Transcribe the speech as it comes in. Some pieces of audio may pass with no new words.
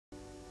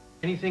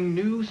Anything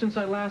new since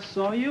I last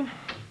saw you?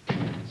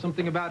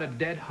 Something about a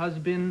dead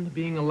husband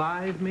being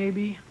alive,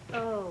 maybe?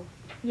 Oh,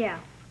 yeah.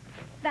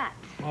 That.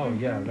 Oh,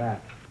 yeah,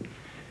 that.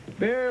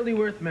 Barely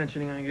worth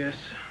mentioning, I guess.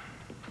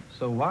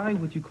 So why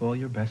would you call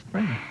your best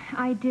friend?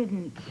 I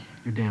didn't.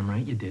 You're damn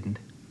right you didn't.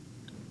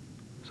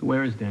 So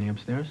where is Danny,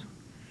 upstairs?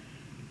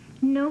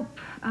 Nope.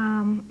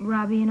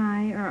 Robbie and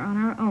I are on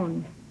our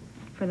own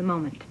for the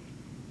moment.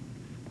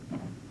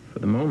 For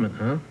the moment,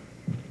 huh?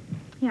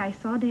 Yeah, I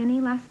saw Danny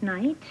last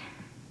night,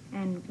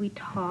 and we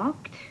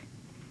talked,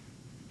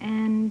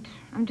 and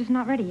I'm just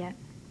not ready yet.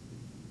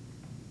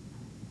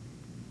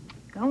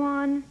 Go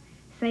on,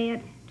 say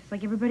it, just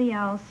like everybody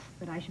else,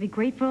 that I should be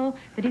grateful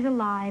that he's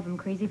alive. I'm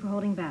crazy for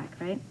holding back,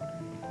 right?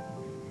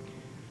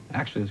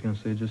 Actually, I was going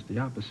to say just the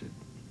opposite.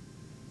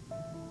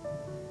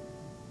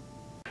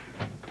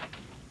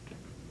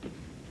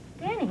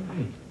 Danny.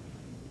 Hey.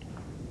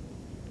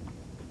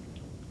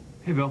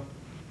 Hey, Bill.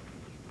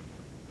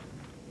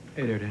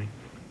 Hey there, Danny.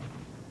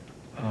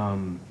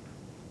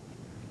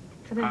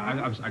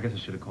 I guess I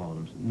should have called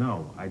him.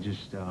 No, I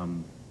just,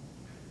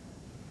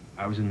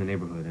 I was in the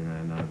neighborhood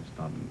and I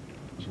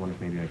was wondering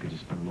if maybe I could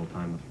just spend a little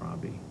time with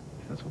Robbie,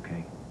 if that's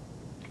okay.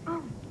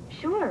 Oh,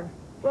 sure.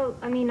 Well,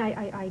 I mean,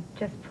 I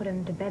just put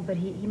him to bed, but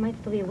he might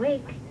still be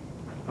awake.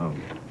 Oh.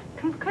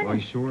 Come in. Are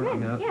you sure?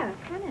 Come in. Yeah,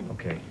 come in.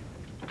 Okay.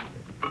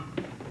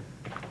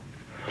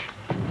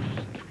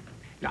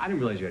 No, I didn't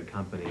realize you had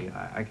company.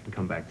 I can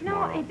come back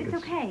tomorrow. No, it's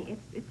okay.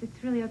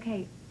 It's really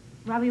okay.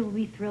 Robbie will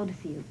be thrilled to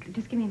see you.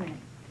 Just give me a minute.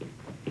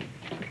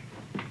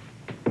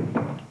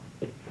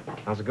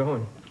 How's it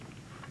going?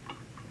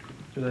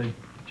 Did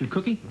you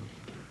cookie?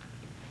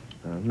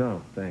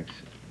 No, thanks.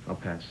 I'll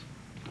pass.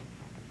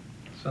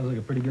 Sounds like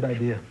a pretty good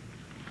idea.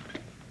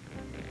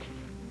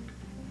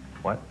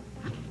 What?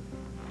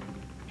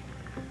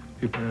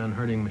 If you plan on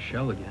hurting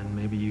Michelle again,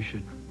 maybe you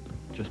should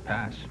just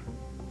pass.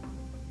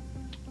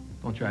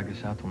 Don't drag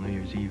this out till New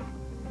Year's Eve.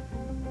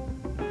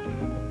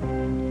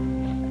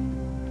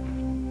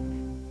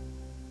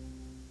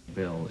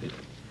 Bill, it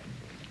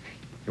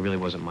really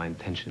wasn't my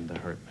intention to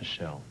hurt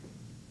Michelle.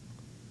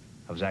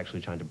 I was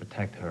actually trying to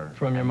protect her.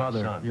 From your and my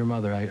mother. son. Your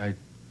mother.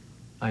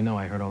 I know.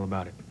 I heard all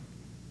about it.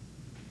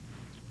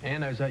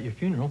 And I was at your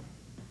funeral.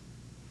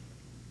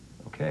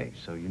 Okay,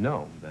 so you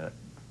know that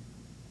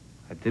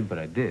I did what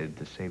I did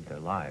to save their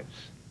lives.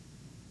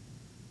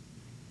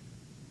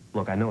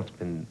 Look, I know it's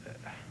been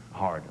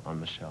hard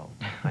on Michelle.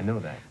 I know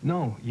that.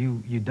 No,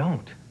 you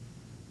don't.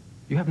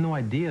 You have no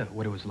idea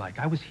what it was like.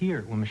 I was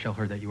here when Michelle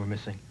heard that you were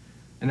missing.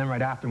 And then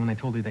right after when they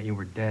told her that you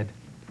were dead.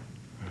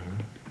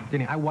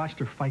 Danny, I watched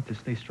her fight to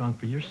stay strong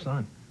for your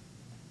son.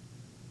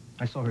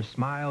 I saw her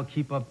smile,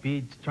 keep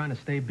upbeat, trying to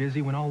stay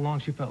busy, when all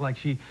along she felt like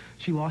she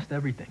lost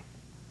everything.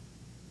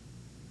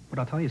 But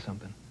I'll tell you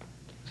something.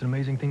 It's an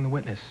amazing thing to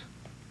witness.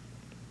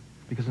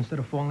 Because instead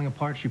of falling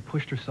apart, she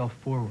pushed herself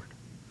forward.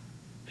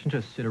 She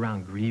didn't just sit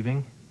around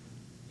grieving.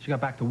 She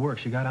got back to work.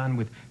 She got on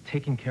with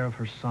taking care of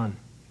her son.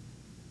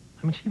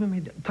 I mean, she even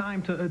made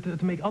time to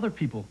make other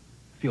people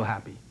feel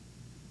happy.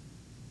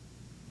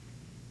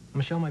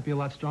 Michelle might be a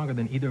lot stronger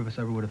than either of us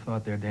ever would have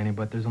thought there, Danny,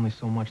 but there's only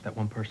so much that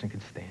one person can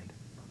stand.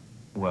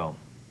 Well,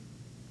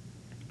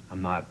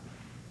 I'm not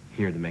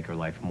here to make her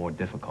life more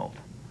difficult.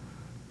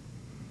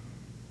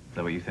 Is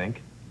that what you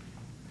think?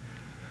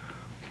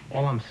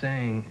 All I'm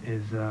saying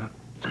is,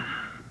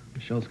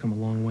 Michelle's come a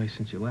long way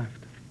since you left.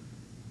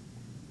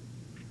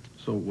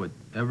 So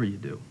whatever you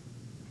do,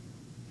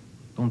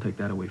 don't take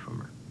that away from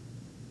her.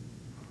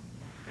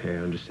 Hey, I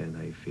understand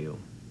how you feel.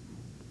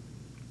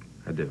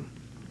 I do.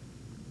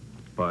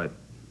 But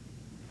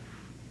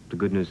the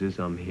good news is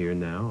I'm here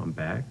now, I'm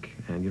back,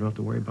 and you don't have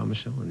to worry about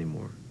Michelle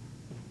anymore.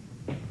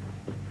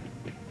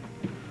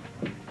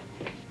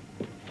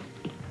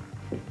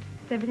 Is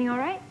everything all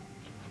right?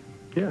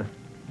 Yeah.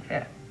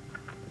 Yeah.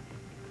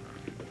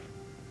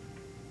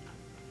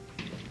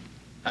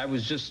 I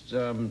was just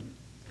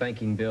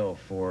thanking Bill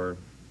for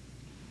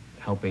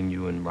helping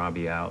you and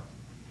Robbie out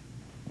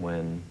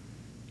when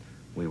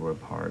we were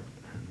apart.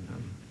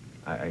 And,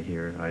 I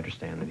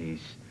understand that he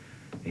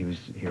was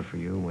here for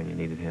you when you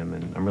needed him,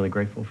 and I'm really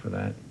grateful for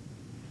that.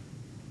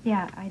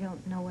 Yeah, I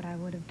don't know what I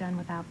would have done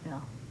without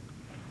Bill.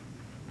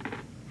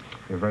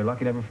 You're very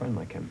lucky to have a friend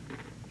like him.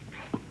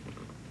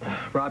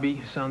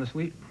 Robbie, sound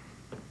asleep?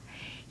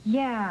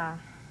 Yeah,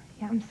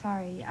 I'm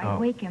sorry. I'd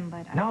wake him,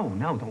 but... No,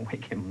 don't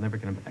wake him. We'll never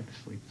get him back to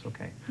sleep. It's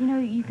okay. You know,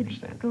 you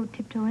could go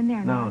tiptoe in there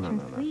and watch him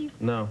sleep.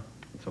 No,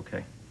 it's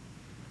okay.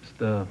 Is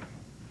the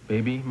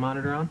baby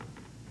monitor on?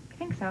 I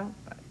think so,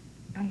 but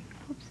I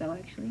hope so,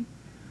 actually.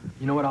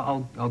 You know what?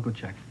 I'll go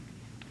check.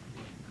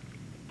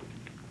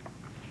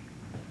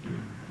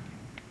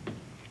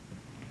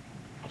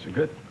 So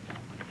good.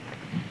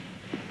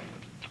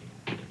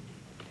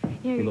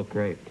 You look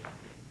great.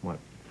 What?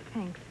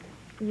 Thanks.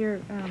 You're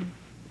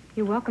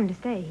welcome to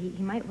stay.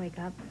 He might wake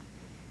up.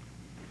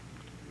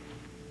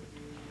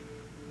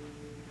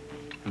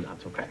 No,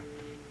 it's okay.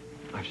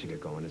 I should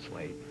get going. It's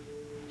late.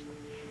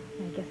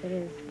 I guess it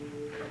is.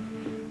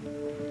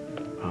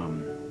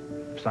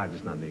 Besides,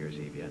 it's not New Year's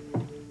Eve yet,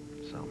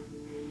 so...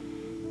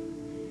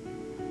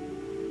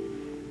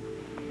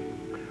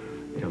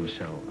 You know,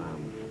 Michelle,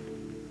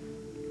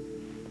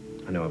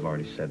 I know I've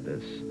already said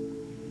this,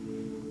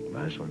 but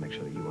I just want to make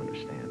sure that you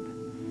understand.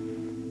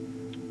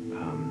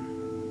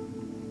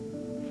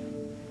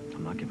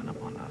 I'm not giving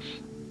up on us.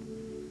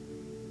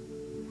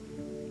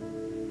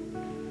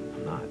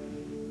 I'm not.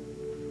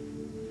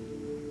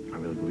 I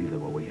really believe that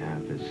what we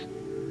have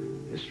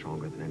is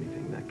stronger than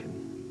anything that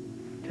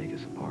can take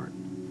us apart.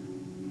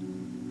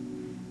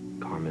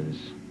 Carmen's,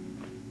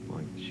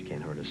 well, she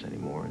can't hurt us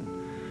anymore,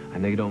 and I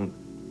know you don't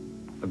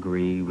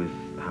agree with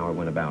how I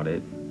went about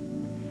it,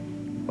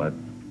 but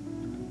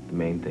the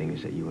main thing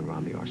is that you and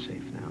Robbie are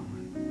safe now.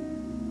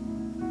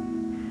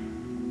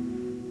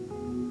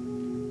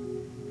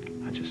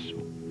 I just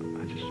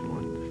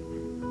want,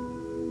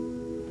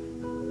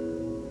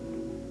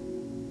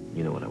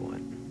 you know what I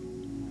want.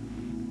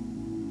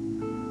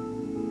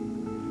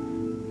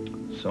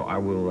 So I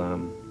will,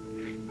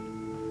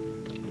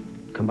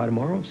 come by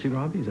tomorrow, see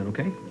Robbie, is that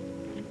okay?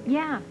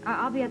 Yeah,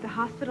 I'll be at the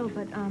hospital,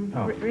 but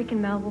Oh. Rick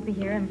and Mel will be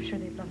here. I'm sure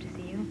they'd love to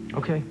see you.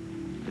 Okay.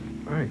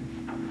 All right.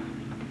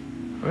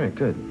 All right,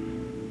 good.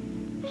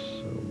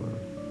 So,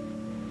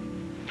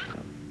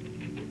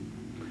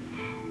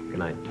 good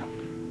night.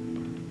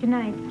 Good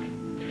night.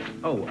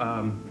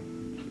 Oh,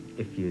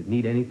 if you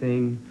need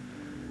anything,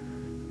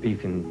 you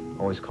can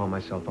always call my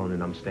cell phone,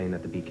 and I'm staying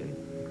at the Beacon.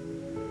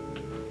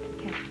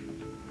 Okay.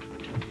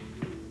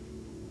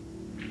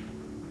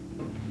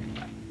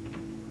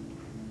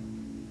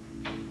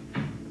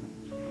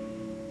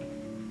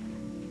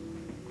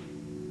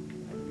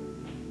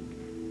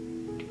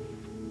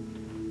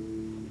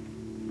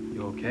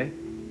 You okay?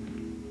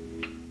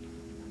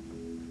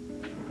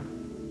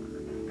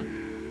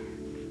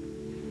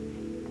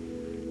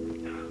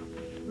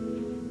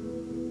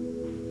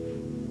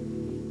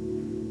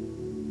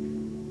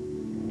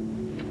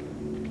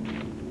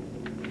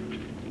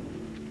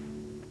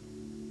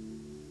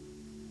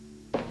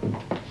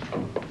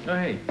 Oh,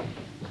 hey.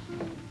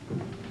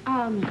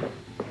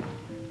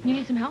 You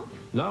need some help?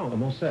 No,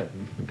 I'm all set.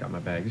 I got my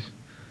bags.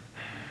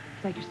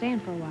 It's like you're staying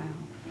for a while.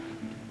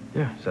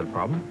 Yeah, is that a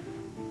problem?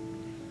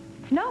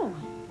 No,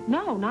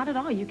 not at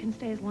all. You can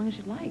stay as long as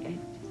you'd like.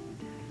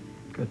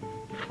 Good.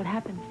 What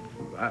happened?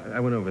 I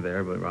went over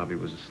there, but Robbie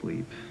was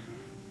asleep.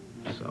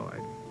 So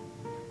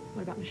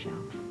What about Michelle?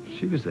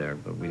 she was there,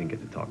 but we didn't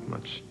get to talk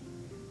much.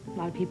 A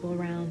lot of people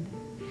around.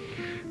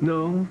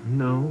 No,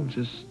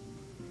 just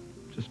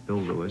Bill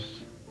Lewis.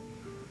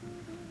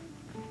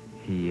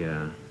 He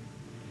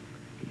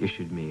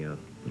issued me a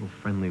little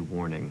friendly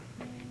warning.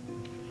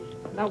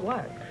 About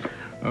what?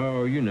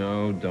 Oh, you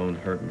know, don't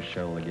hurt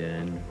Michelle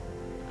again.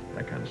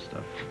 That kind of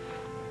stuff.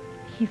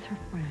 He's her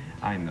friend.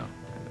 I know.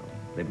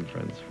 They've been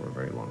friends for a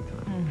very long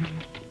time.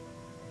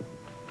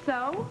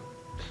 So?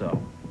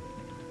 So,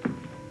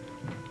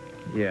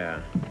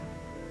 yeah.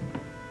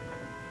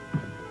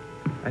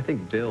 I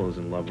think Bill is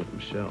in love with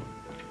Michelle.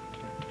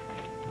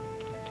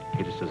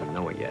 He just doesn't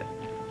know it yet.